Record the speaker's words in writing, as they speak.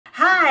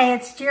Hi,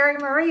 it's Jere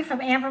Marie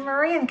from Amber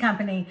Marie and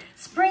Company.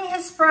 Spring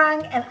has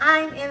sprung and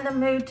I'm in the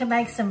mood to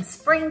make some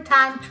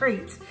springtime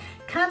treats.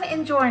 Come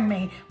and join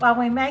me while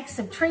we make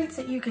some treats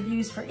that you could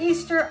use for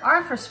Easter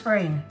or for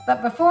spring.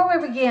 But before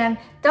we begin,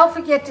 don't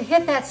forget to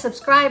hit that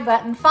subscribe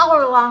button,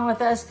 follow along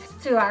with us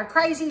to our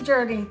crazy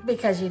journey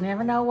because you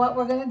never know what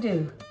we're gonna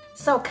do.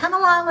 So come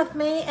along with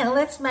me and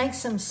let's make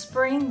some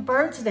spring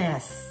bird's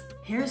nests.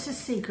 Here's the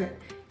secret.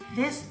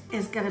 This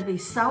is gonna be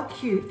so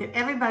cute that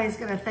everybody's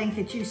gonna think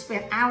that you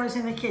spent hours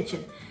in the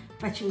kitchen,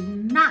 but you're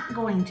not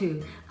going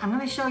to. I'm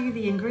gonna show you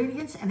the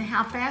ingredients and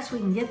how fast we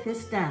can get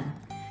this done.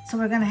 So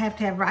we're gonna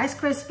have Rice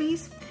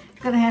Krispies.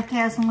 We're gonna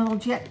have some little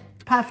jet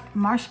puffed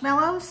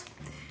marshmallows.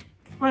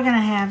 We're gonna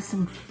have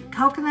some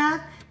coconut,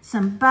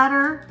 some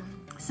butter,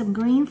 some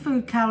green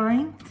food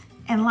coloring,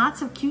 and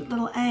lots of cute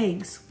little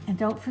eggs. And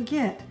don't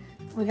forget,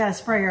 we gotta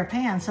spray our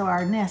pan so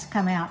our nests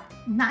come out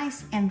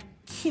nice and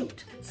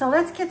cute. So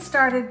let's get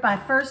started by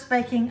first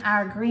baking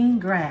our green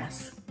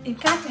grass.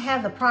 You've got to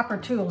have the proper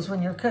tools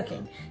when you're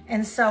cooking.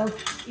 And so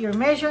your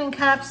measuring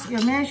cups,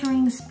 your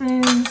measuring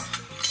spoons,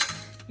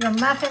 your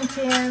muffin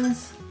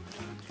tins,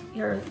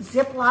 your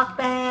Ziploc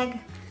bag,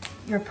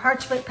 your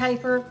parchment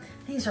paper.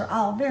 These are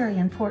all very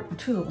important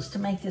tools to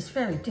make this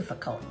very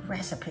difficult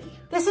recipe.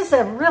 This is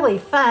a really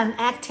fun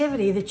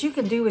activity that you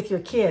can do with your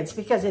kids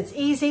because it's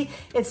easy,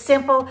 it's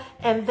simple,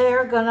 and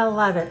they're gonna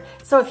love it.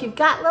 So if you've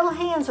got little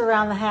hands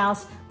around the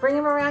house, bring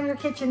them around your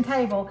kitchen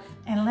table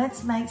and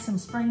let's make some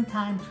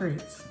springtime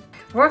treats.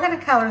 We're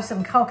gonna color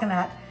some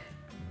coconut,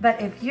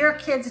 but if your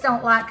kids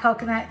don't like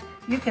coconut,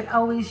 you can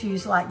always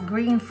use like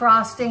green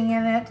frosting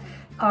in it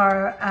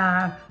or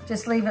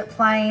just leave it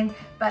plain,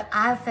 but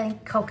I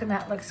think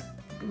coconut looks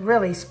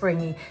really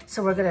springy.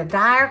 So we're gonna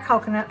dye our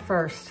coconut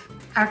first.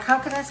 Our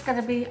coconut's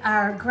gonna be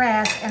our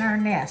grass and our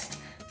nest.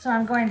 So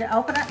I'm going to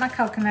open up my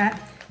coconut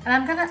and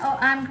I'm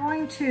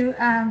going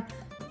to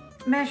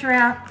measure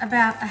out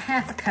about a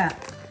half a cup.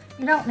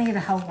 You don't need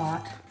a whole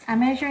lot. I'm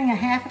measuring a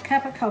half a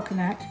cup of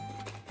coconut.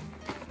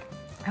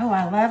 Oh,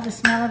 I love the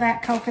smell of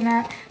that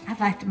coconut. I'd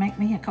like to make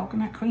me a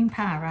coconut cream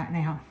pie right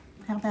now.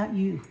 How about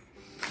you?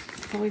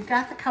 So we've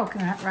got the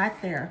coconut right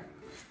there.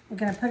 We're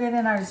gonna put it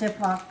in our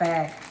Ziploc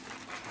bag.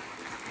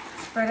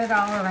 Spread it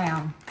all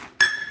around.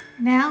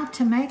 Now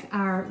to make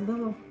our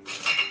little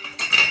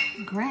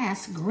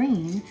grass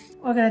green,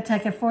 we're gonna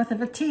take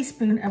 1/4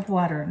 teaspoon of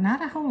water.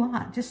 Not a whole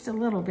lot, just a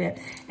little bit.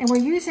 And we're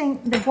using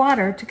the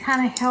water to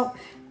kind of help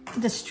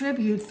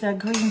distribute the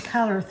green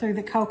color through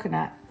the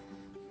coconut.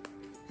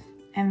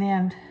 And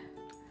then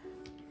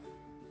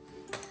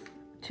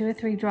 2 or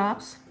 3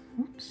 drops.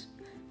 Oops,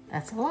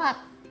 that's a lot.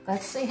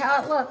 Let's see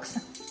how it looks.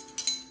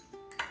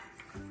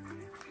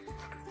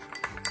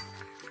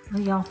 What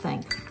do y'all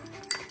think?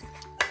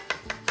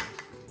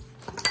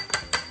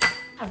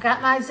 I've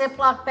got my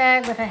Ziploc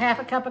bag with a half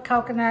a cup of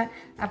coconut.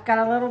 I've got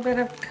a little bit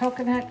of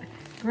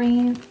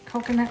green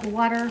coconut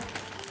water.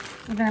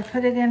 We're gonna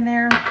put it in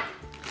there.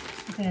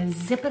 We're gonna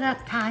zip it up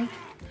tight,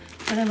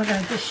 and then we're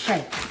gonna just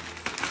shake.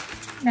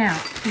 Now,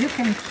 you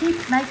can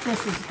make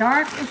this as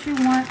dark as you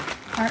want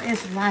or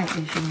as light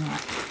as you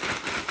want.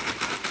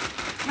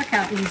 Look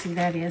how easy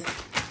that is.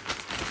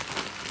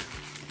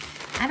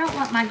 I don't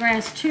want my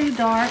grass too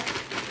dark,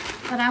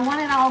 but I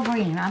want it all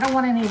green. I don't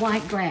want any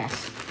white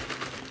grass.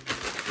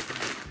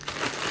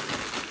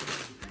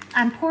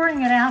 I'm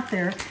pouring it out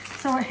there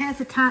so it has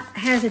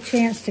a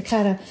chance to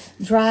kind of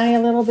dry a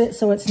little bit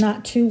so it's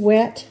not too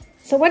wet.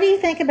 So what do you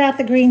think about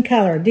the green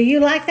color? Do you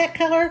like that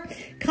color?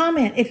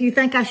 Comment if you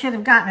think I should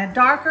have gotten it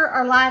darker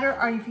or lighter,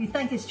 or if you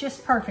think it's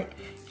just perfect.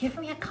 Give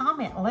me a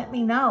comment and let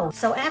me know.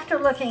 So after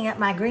looking at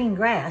my green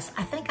grass,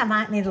 I think I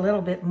might need a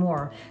little bit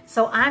more.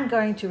 So I'm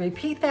going to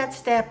repeat that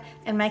step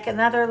and make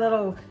another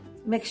little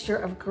mixture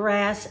of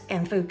grass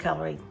and food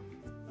coloring.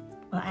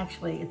 Well,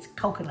 actually it's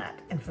coconut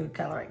and food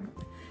coloring.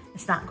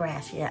 It's not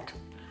grass yet.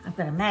 I'm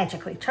gonna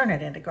magically turn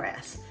it into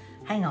grass.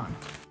 Hang on.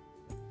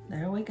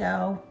 There we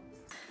go.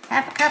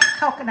 Half a cup of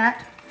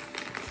coconut.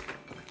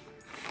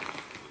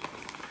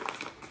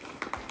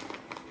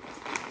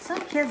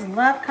 Some kids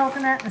love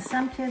coconut and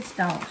some kids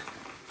don't.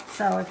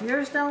 So if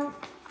yours are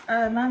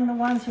among the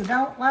ones who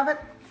don't love it,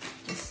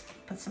 just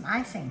put some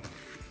icing.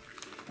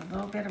 A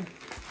little bit of,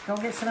 go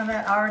get some of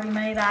that already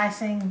made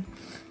icing.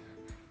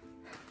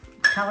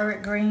 Color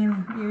it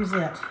green, use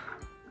it.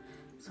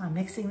 So I'm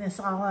mixing this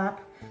all up.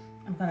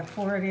 I'm gonna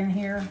pour it in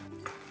here.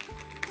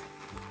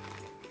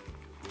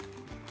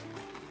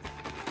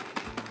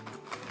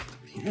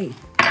 Okay,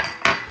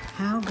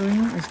 how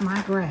green is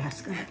my grass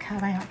gonna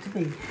come out to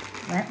be?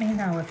 Let me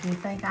know if you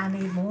think I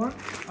need more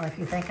or if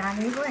you think I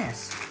need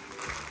less.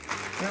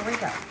 Here we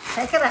go.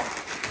 Shake it up.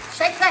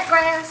 Shake that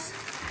grass.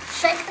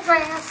 Shake the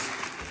grass.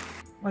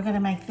 We're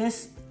gonna make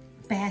this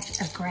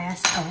batch of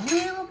grass a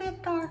little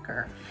bit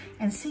darker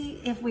and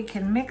see if we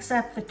can mix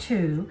up the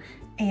two,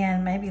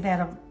 and maybe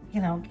that'll,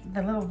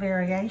 the little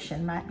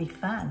variation might be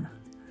fun.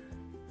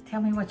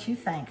 Tell me what you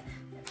think.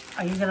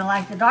 Are you gonna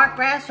like the dark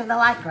grass or the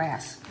light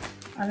grass?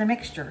 Or the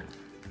mixture?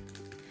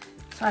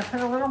 So I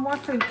put a little more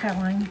food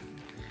coloring.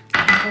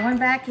 I'm going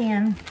back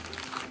in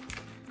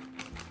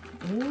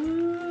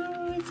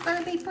Ooh, it's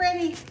gonna be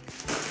pretty.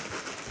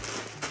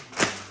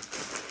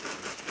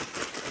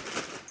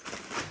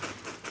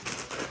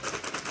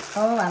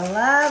 Oh, I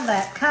love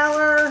that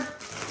color.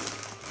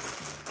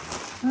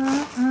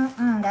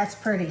 That's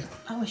pretty.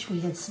 I wish we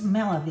had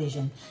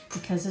smell-o-vision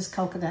because this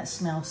coconut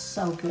smells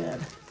so good.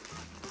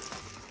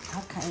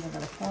 Okay, we're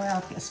gonna pour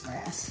out this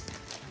grass.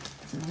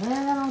 It's a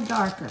little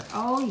darker.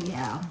 Oh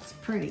yeah, it's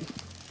pretty.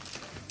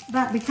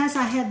 But because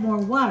I had more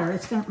water,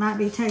 it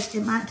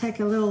might take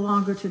a little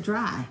longer to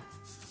dry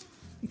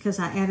because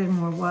I added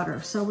more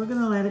water. So we're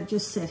gonna let it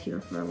just sit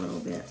here for a little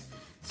bit.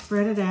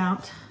 Spread it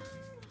out.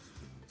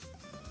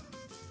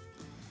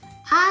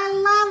 I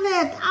love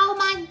it. Oh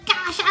my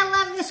gosh, I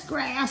love this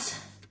grass.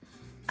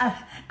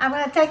 I'm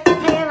gonna take the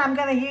pan I'm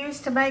gonna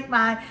use to make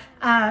my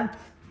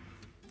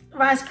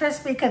Rice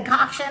Krispie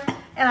concoction,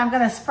 and I'm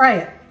gonna spray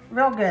it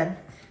real good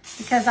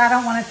because I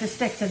don't want it to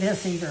stick to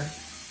this either.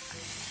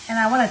 And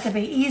I want it to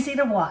be easy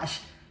to wash.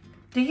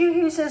 Do you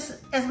use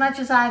this as much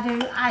as I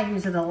do? I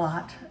use it a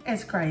lot.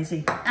 It's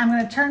crazy. I'm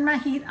gonna turn my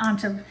heat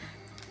onto,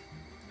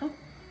 oh,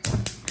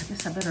 I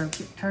guess I better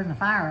turn the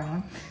fire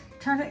on.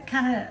 Turn it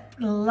kind of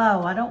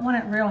low. I don't want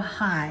it real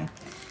high.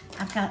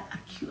 I've got a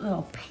cute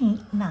little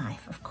pink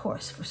knife, of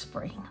course, for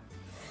spring.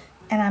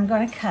 And I'm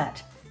gonna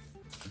cut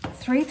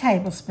 3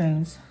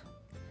 tablespoons,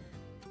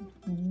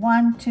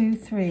 1, 2,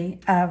 3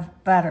 of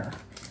butter.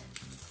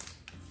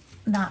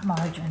 Not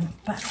margarine,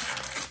 butter.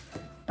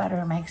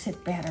 Butter makes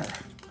it better.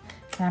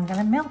 And I'm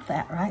gonna melt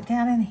that right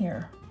down in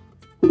here.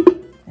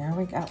 There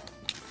we go.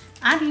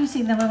 I'm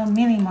using the little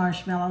mini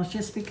marshmallows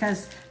just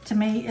because to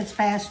me it's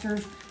faster,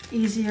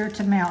 easier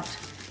to melt.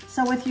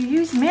 So if you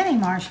use mini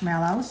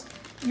marshmallows,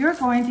 you're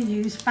going to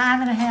use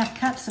 5½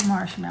 cups of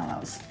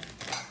marshmallows.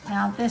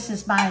 Now this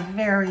is my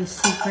very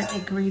secret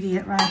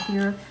ingredient right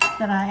here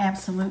that I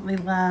absolutely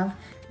love.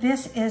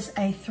 This is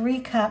a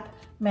 3-cup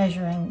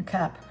measuring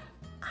cup.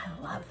 I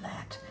love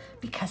that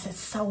because it's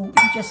so,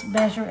 you just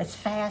measure, it's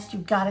fast,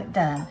 you've got it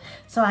done.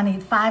 So I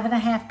need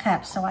 5½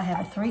 cups. So I have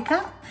a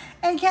 3-cup,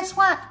 and guess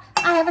what?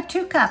 I have a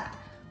 2-cup.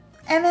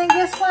 And then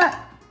guess what?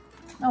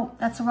 Oh,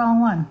 that's the wrong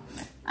one.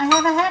 I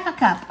have a 1/2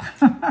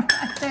 cup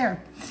right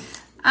there.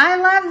 I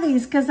love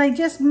these because they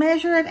just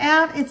measure it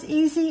out. It's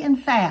easy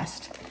and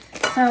fast.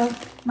 So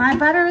my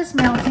butter is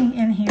melting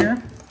in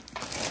here.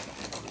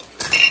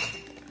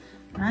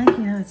 Right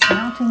here, it's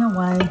melting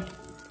away.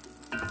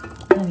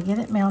 I'm gonna get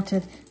it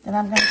melted. Then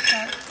I'm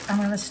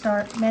gonna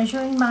start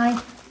measuring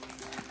my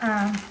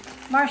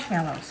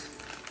marshmallows.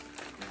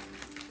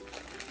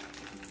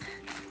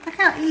 Look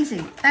how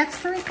easy. That's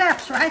 3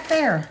 cups right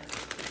there.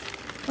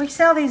 We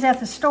sell these at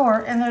the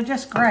store and they're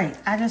just great.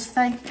 I just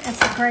think it's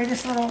the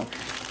greatest little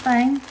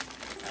thing.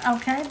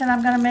 Okay, then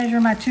I'm gonna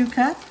measure my 2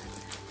 cup.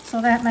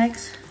 So that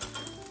makes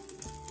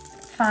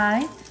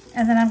 5.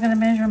 And then I'm gonna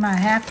measure my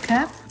 1/2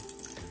 cup.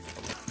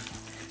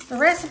 The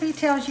recipe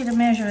tells you to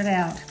measure it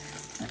out.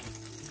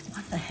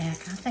 What the heck?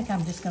 I think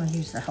I'm just gonna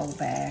use the whole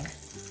bag.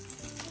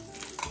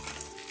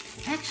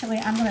 Actually,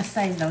 I'm gonna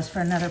save those for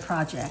another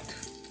project.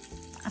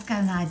 I've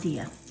got an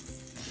idea.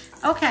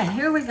 Okay,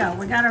 here we go.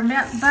 We got our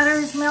butter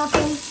is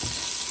melting.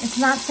 It's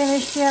not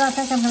finished yet. I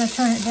think I'm gonna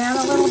turn it down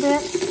a little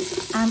bit.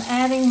 I'm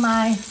adding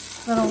my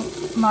little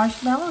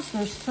marshmallows.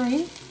 There's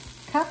 3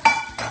 cups.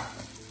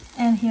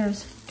 And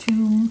here's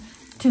two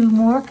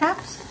more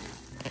cups.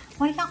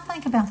 What do y'all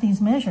think about these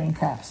measuring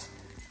cups?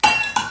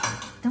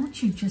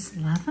 Don't you just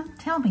love them?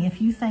 Tell me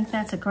if you think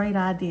that's a great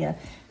idea,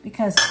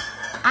 because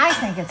I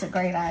think it's a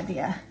great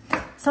idea.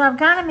 So I've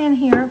got them in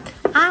here.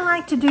 I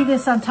like to do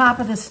this on top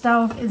of the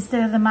stove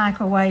instead of the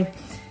microwave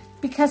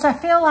because I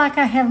feel like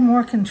I have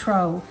more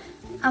control.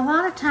 A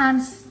lot of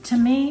times, to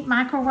me,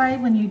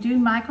 microwave, when you do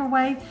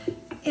microwave,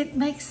 it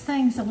makes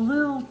things a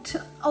little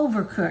too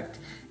overcooked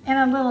and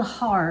a little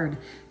hard.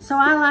 So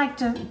I like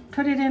to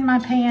put it in my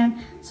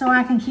pan so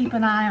I can keep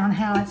an eye on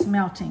how it's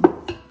melting.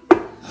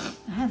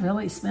 That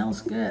really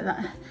smells good.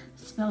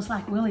 It smells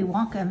like Willy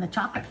Wonka in the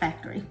chocolate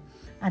factory.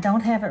 I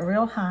don't have it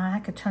real high. I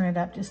could turn it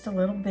up just a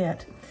little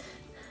bit.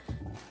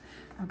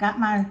 I've got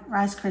my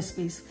Rice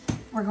Krispies.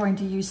 We're going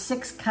to use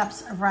 6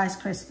 cups of Rice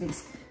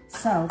Krispies.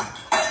 So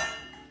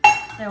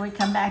there we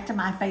come back to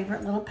my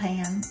favorite little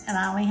pan, and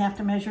I only have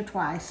to measure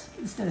twice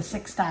instead of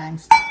 6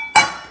 times.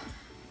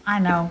 I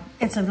know,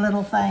 it's a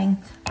little thing,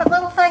 but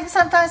little things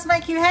sometimes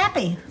make you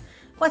happy.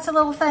 What's a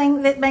little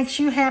thing that makes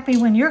you happy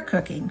when you're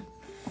cooking?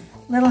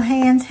 Little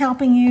hands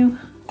helping you,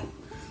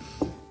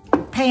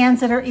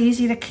 pans that are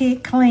easy to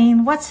keep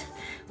clean. What's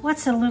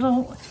a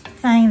little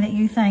thing that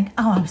you think,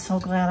 oh, I'm so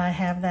glad I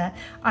have that.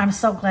 I'm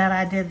so glad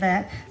I did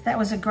that. That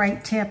was a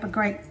great tip, a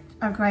great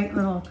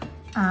little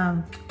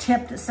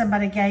tip that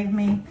somebody gave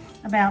me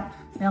about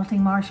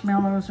melting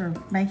marshmallows or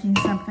making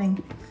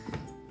something.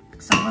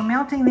 So we're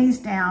melting these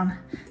down.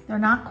 They're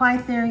not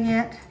quite there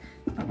yet,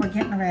 but we're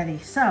getting ready.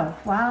 So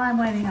while I'm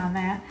waiting on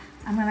that,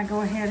 I'm gonna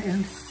go ahead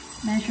and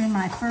measure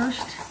my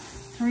first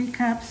 3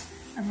 cups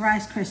of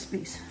Rice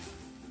Krispies.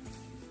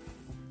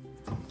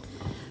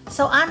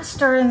 So I'm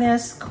stirring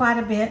this quite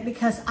a bit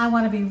because I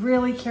want to be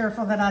really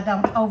careful that I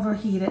don't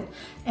overheat it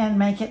and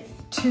make it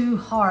too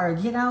hard.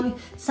 You know,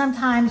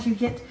 sometimes you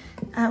get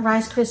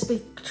Rice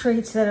Krispie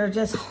treats that are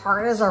just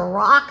hard as a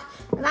rock,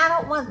 and I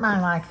don't want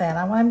mine like that.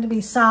 I want them to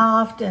be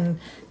soft and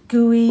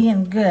gooey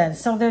and good.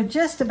 So they're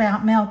just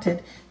about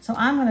melted. So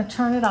I'm gonna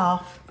turn it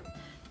off,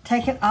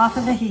 take it off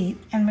of the heat,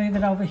 and move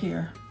it over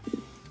here.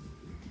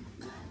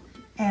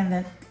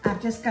 And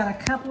I've just got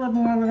a couple of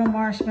more little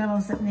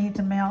marshmallows that need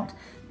to melt.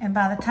 And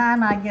by the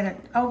time I get it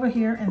over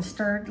here and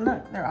stirred,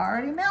 look, they're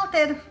already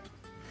melted.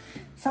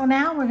 So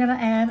now we're gonna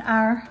add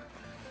our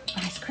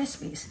Rice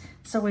Krispies.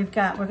 So we're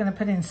gonna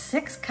put in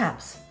 6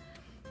 cups.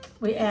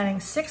 We're adding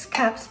 6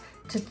 cups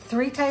to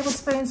 3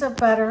 tablespoons of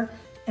butter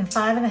and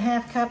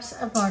 5.5 cups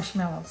of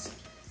marshmallows.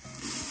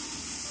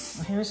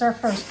 Well, here's our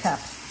first cup,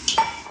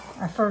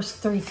 our first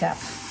 3 cup.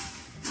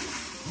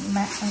 I'm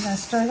gonna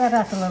stir that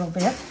up a little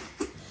bit.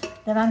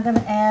 Then I'm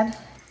gonna add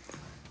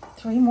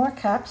 3 more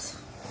cups.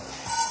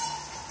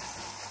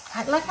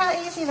 Look how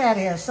easy that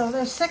is. So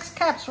there's 6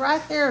 cups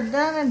right there,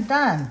 done and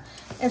done.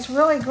 It's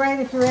really great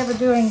if you're ever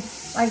doing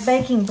like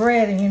baking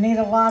bread and you need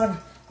a lot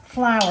of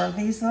flour.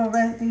 These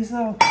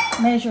little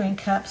measuring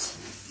cups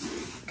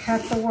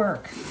cut the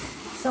work.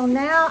 So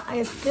now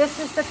this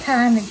is the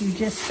time that you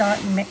just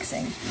start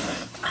mixing.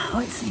 Oh,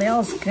 it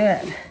smells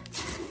good.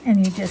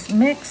 And you just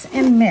mix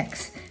and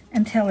mix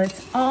until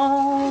it's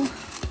all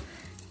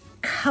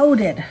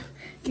coated.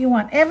 You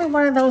want every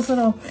one of those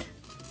little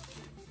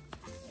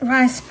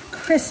Rice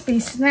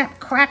Krispie snap,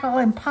 crackle,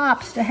 and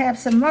pops to have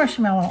some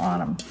marshmallow on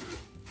them.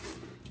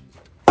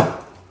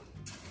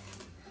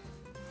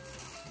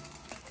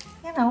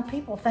 You know,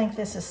 people think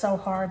this is so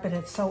hard, but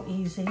it's so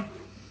easy.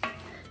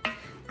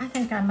 I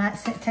think I might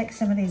take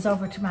some of these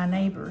over to my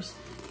neighbors'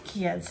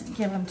 kids and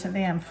give them to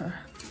them for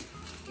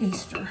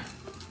Easter.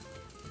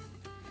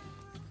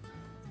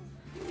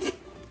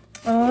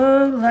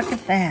 Oh, look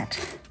at that.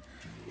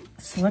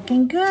 It's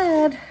looking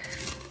good.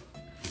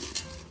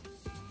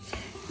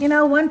 You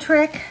know, one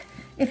trick,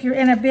 if you're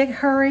in a big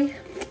hurry,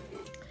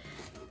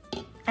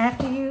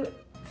 after you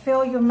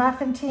fill your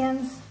muffin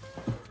tins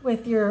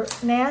with your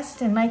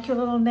nest and make your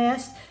little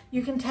nest,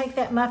 you can take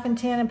that muffin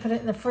tin and put it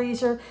in the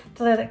freezer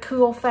to let it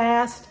cool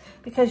fast,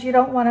 because you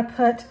don't want to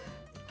put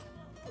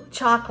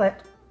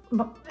chocolate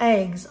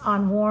eggs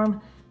on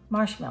warm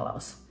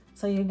marshmallows.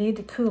 So you need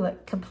to cool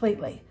it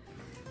completely.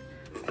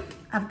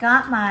 I've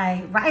got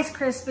my Rice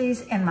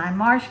Krispies and my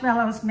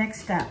marshmallows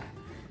mixed up.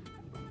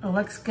 It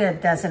looks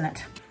good, doesn't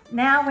it?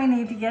 Now we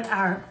need to get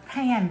our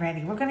pan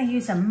ready. We're gonna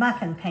use a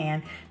muffin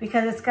pan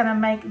because it's gonna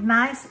make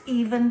nice,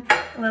 even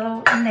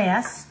little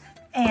nests,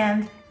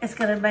 and it's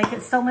gonna make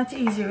it so much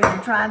easier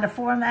than trying to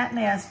form that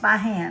nest by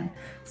hand.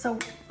 So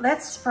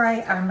let's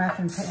spray our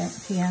muffin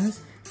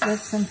tins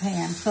with some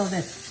pan so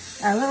that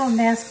our little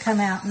nests come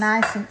out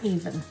nice and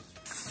even.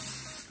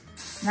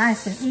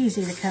 Nice and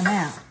easy to come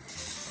out.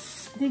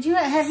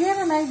 Have you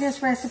ever made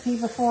this recipe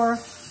before?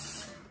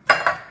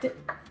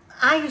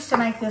 I used to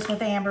make this with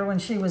Amber when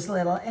she was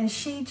little, and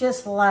she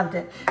just loved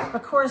it.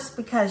 Of course,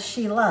 because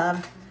she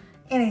loved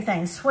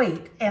anything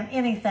sweet and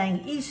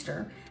anything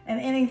Easter and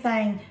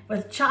anything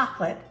with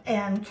chocolate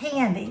and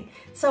candy.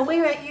 So we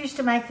used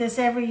to make this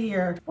every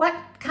year. What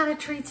kind of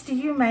treats do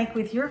you make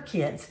with your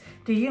kids?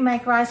 Do you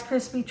make Rice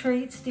Krispie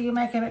treats? Do you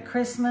make them at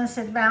Christmas,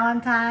 at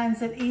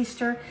Valentine's, at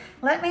Easter?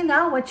 Let me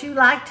know what you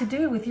like to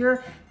do with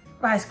your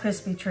Rice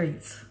Krispie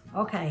treats.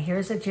 Okay,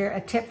 here's a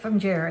tip from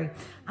Jerry.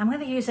 I'm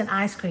gonna use an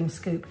ice cream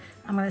scoop.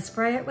 I'm gonna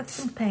spray it with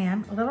some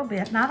pan, a little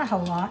bit, not a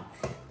whole lot.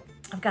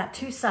 I've got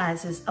 2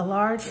 sizes, a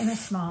large and a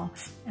small.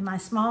 And my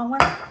small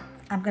one,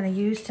 I'm gonna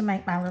use to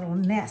make my little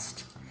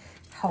nest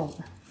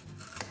hole.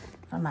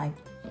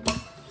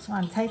 So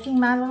I'm taking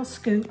my little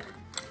scoop,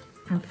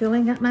 I'm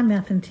filling up my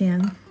muffin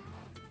tin.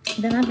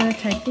 Then I'm gonna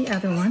take the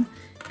other one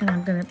and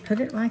I'm gonna put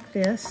it like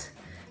this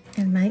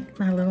and make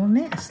my little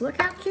nest.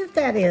 Look how cute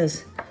that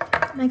is.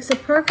 Makes a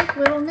perfect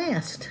little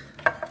nest.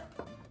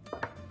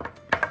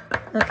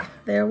 Look,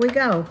 there we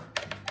go.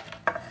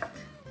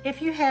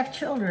 If you have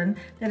children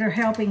that are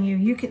helping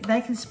you,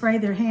 they can spray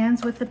their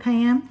hands with the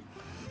pan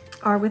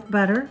or with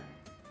butter.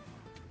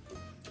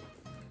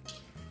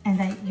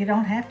 And you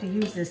don't have to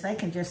use this. They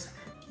can just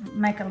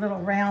make a little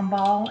round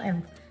ball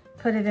and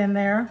put it in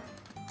there.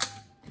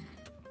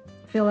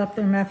 Fill up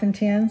their muffin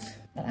tins.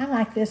 But I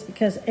like this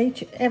because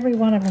every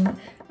one of them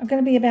are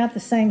going to be about the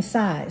same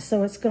size.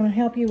 So it's going to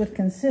help you with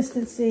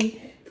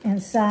consistency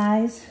and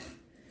size.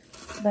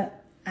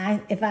 But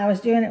if I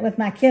was doing it with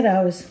my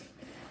kiddos,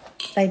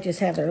 they just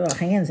have their little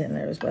hands in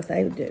there is what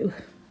they would do.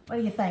 What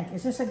do you think?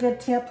 Is this a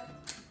good tip?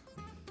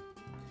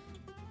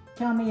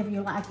 Tell me if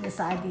you like this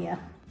idea.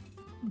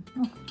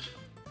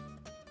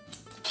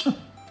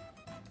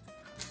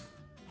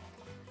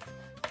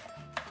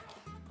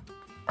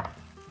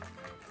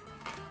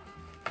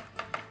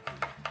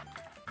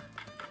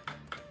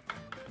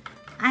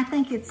 I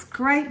think it's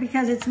great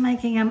because it's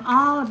making them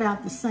all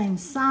about the same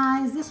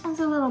size. This one's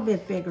a little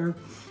bit bigger.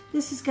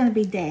 This is gonna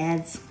be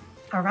Dad's.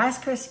 Our Rice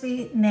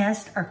Krispie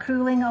nests are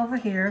cooling over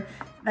here.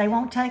 They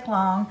won't take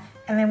long.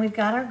 And then we've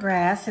got our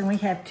grass and we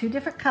have 2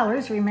 different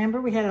colors.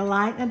 Remember, we had a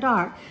light and a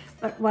dark.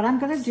 But what I'm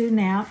gonna do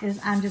now is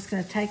I'm just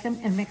gonna take them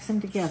and mix them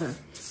together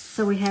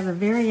so we have a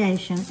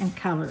variation in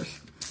colors.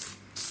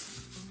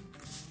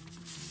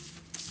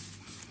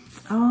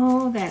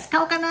 Oh, that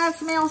coconut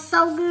smells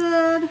so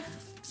good.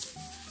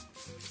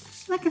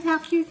 Look at how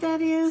cute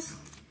that is.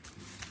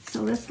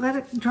 So let's let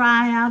it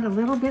dry out a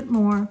little bit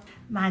more.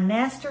 My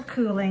nests are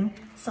cooling,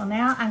 so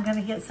now I'm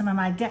gonna get some of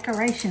my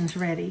decorations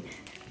ready.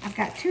 I've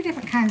got 2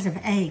 different kinds of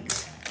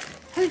eggs.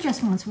 Who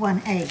just wants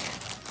 1 egg?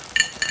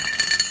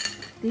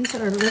 These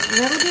are a little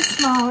bit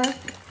smaller,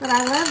 but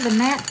I love the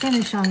matte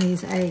finish on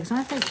these eggs.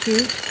 Aren't they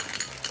cute?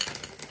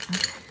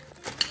 Okay.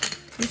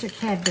 These are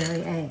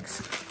Cadbury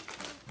eggs.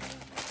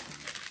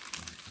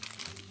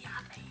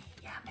 Yummy,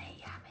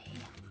 yummy, yummy.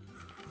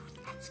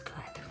 That's good.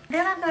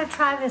 Then I'm gonna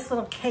try this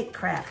little cake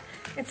craft.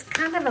 It's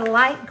kind of a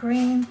light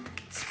green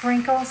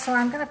sprinkle, so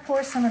I'm gonna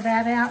pour some of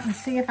that out and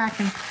see if I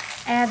can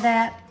add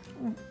that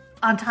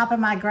on top of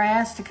my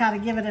grass to kind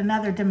of give it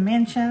another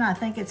dimension. I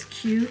think it's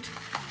cute.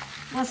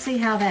 We'll see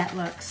how that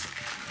looks.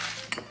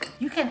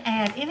 You can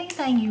add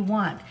anything you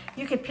want.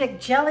 You could pick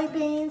jelly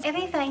beans,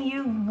 anything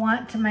you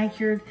want to make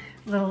your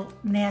little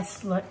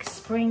nest look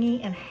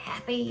springy and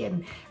happy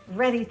and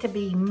ready to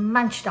be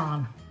munched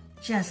on.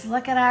 Just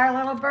look at our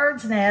little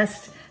bird's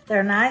nest.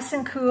 They're nice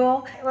and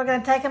cool. We're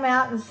gonna take them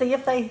out and see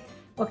if they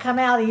will come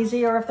out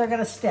easy or if they're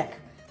gonna stick.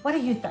 What do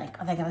you think?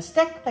 Are they gonna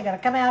stick? They're gonna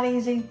come out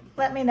easy?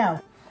 Let me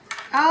know.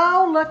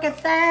 Oh, look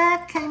at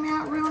that. Came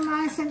out real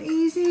nice and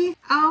easy.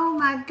 Oh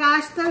my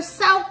gosh, they're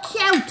so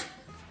cute.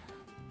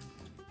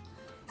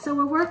 So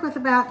we'll work with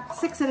about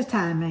 6 at a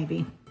time,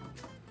 maybe.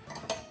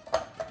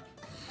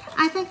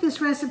 I think this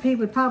recipe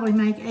would probably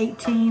make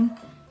 18.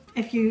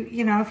 If you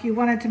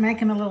wanted to make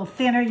them a little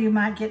thinner, you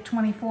might get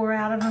 24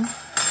 out of them.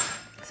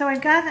 So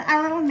we've got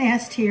our little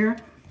nest here.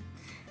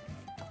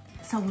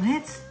 So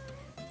let's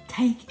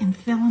take and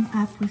fill them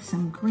up with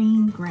some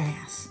green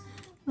grass.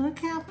 Look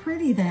how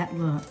pretty that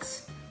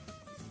looks.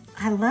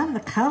 I love the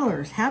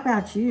colors. How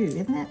about you?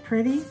 Isn't that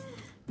pretty?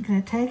 I'm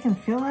gonna take and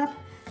fill up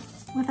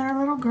with our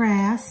little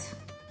grass.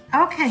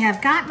 Okay,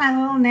 I've got my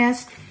little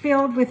nest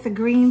filled with the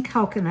green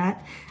coconut.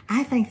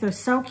 I think they're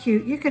so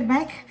cute. You could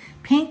make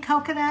pink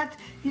coconut.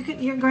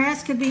 Your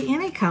grass could be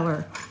any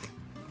color.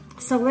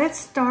 So let's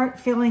start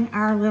filling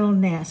our little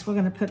nest. We're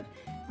gonna put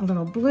a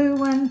little blue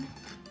one.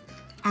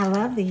 I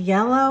love the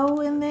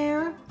yellow in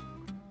there.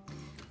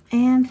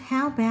 And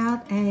how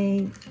about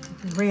a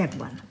red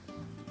one?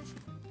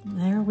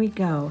 There we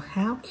go.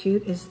 How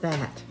cute is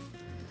that?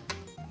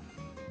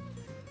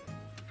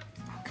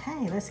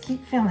 Okay, let's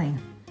keep filling.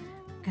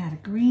 Got a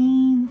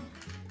green.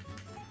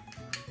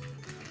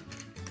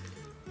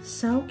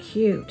 So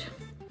cute.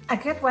 A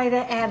good way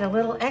to add a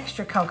little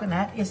extra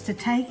coconut is to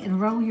take and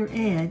roll your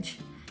edge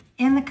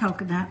in the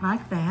coconut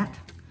like that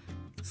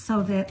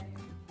so that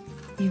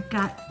you've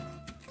got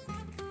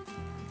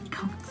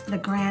the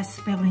grass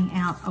spilling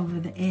out over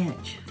the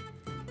edge.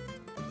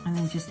 And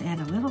then just add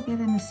a little bit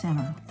in the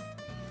center.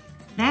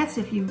 That's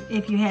if you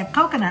have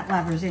coconut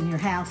lovers in your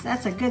house,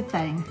 that's a good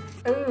thing.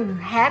 Ooh,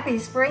 happy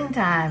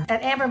springtime.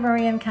 At Amber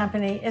Marie and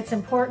Company, it's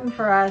important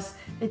for us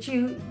that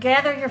you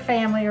gather your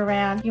family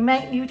around, you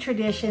make new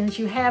traditions,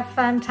 you have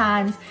fun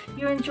times,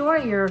 you enjoy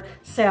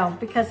yourself,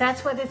 because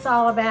that's what it's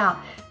all about.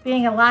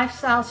 Being a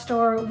lifestyle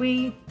store,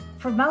 we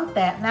promote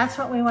that, and that's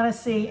what we want to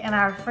see in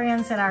our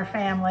friends and our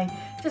family.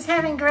 Just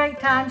having great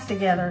times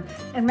together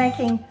and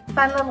making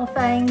fun little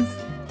things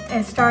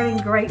and starting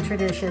great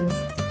traditions.